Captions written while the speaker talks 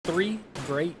3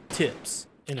 great tips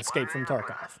in Escape from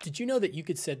Tarkov. Did you know that you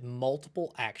could set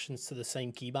multiple actions to the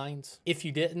same keybinds? If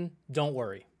you didn't, don't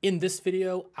worry. In this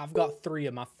video, I've got 3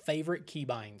 of my favorite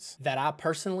keybinds that I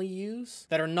personally use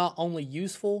that are not only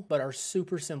useful, but are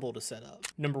super simple to set up.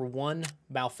 Number 1,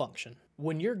 malfunction.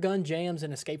 When your gun jams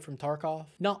in Escape from Tarkov,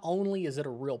 not only is it a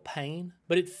real pain,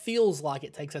 but it feels like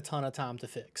it takes a ton of time to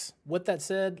fix. With that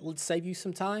said, let's save you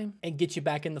some time and get you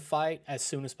back in the fight as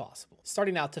soon as possible.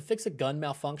 Starting out, to fix a gun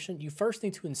malfunction, you first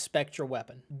need to inspect your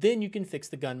weapon. Then you can fix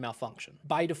the gun malfunction.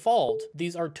 By default,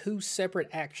 these are 2 separate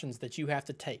actions that you have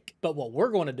to take. But what we're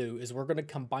going to do is we're going to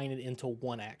combine it into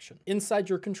one action. Inside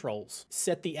your controls,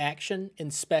 set the action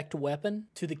inspect weapon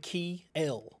to the key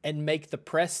L and make the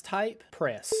press type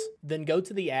press. Then go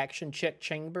to the action check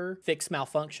chamber, fix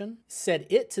malfunction, set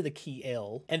it to the key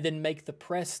L, and then make the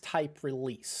press type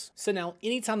release. So now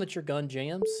anytime that your gun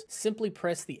jams, simply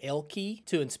press the L key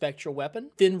to inspect your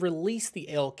weapon, then release the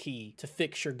L key to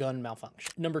fix your gun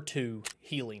malfunction. Number 2,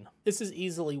 healing. This is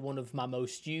easily one of my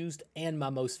most used and my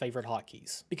most favorite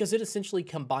hotkeys because it essentially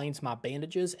combines my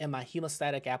bandages and my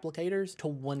hemostatic applicators to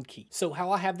one key. So how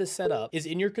I have this set up is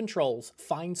in your controls,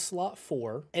 find slot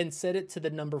 4 and set it to the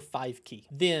number 5 key.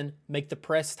 Then make the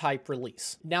press type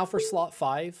release. Now for slot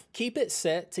 5, keep it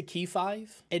set to key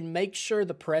 5 and make sure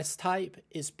the press type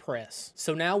is press.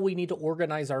 So now we need to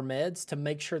organize our meds to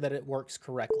make sure that it works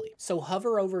correctly. So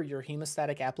hover over your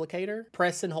hemostatic applicator,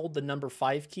 press and hold the number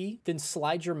 5 key, then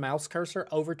slide your mouse cursor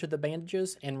over to the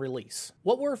bandages and release.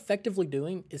 What we're effectively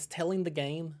doing is telling the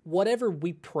game whatever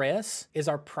we press is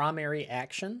our primary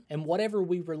action and whatever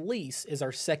we release is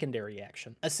our secondary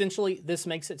action. Essentially, this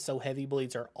makes it so heavy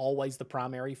bleeds are always the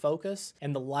primary focus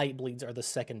and the light bleeds are the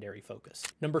secondary focus.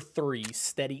 Number 3,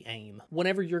 steady aim.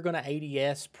 Whenever you're going to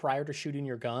ADS prior to shooting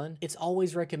your gun, it's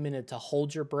always recommended to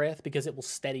hold your breath because it will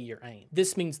steady your aim.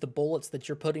 This means the bullets that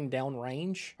you're putting down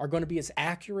range are going to be as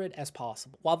accurate as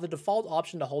possible. While the default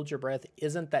option to hold your breath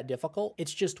isn't that difficult,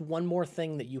 it's just one more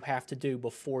thing that you have to do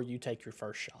before you take your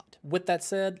first shot. With that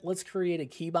said, let's create a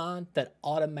keybind that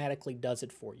automatically does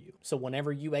it for you. So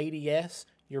whenever you ADS,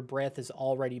 your breath is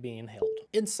already being held.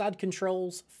 Inside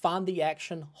controls, find the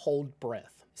action hold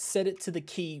breath. Set it to the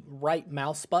key right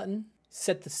mouse button.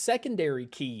 Set the secondary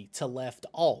key to left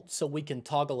alt so we can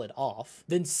toggle it off.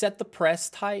 Then set the press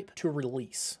type to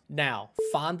release. Now,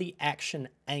 find the action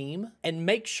aim and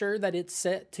make sure that it's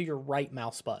set to your right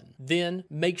mouse button. Then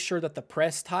make sure that the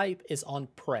press type is on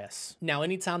press. Now,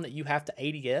 anytime that you have to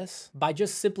ADS, by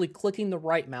just simply clicking the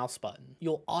right mouse button,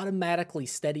 you'll automatically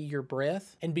steady your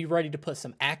breath and be ready to put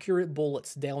some accurate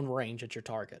bullets down range at your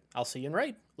target. I'll see you in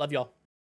raid. Love y'all.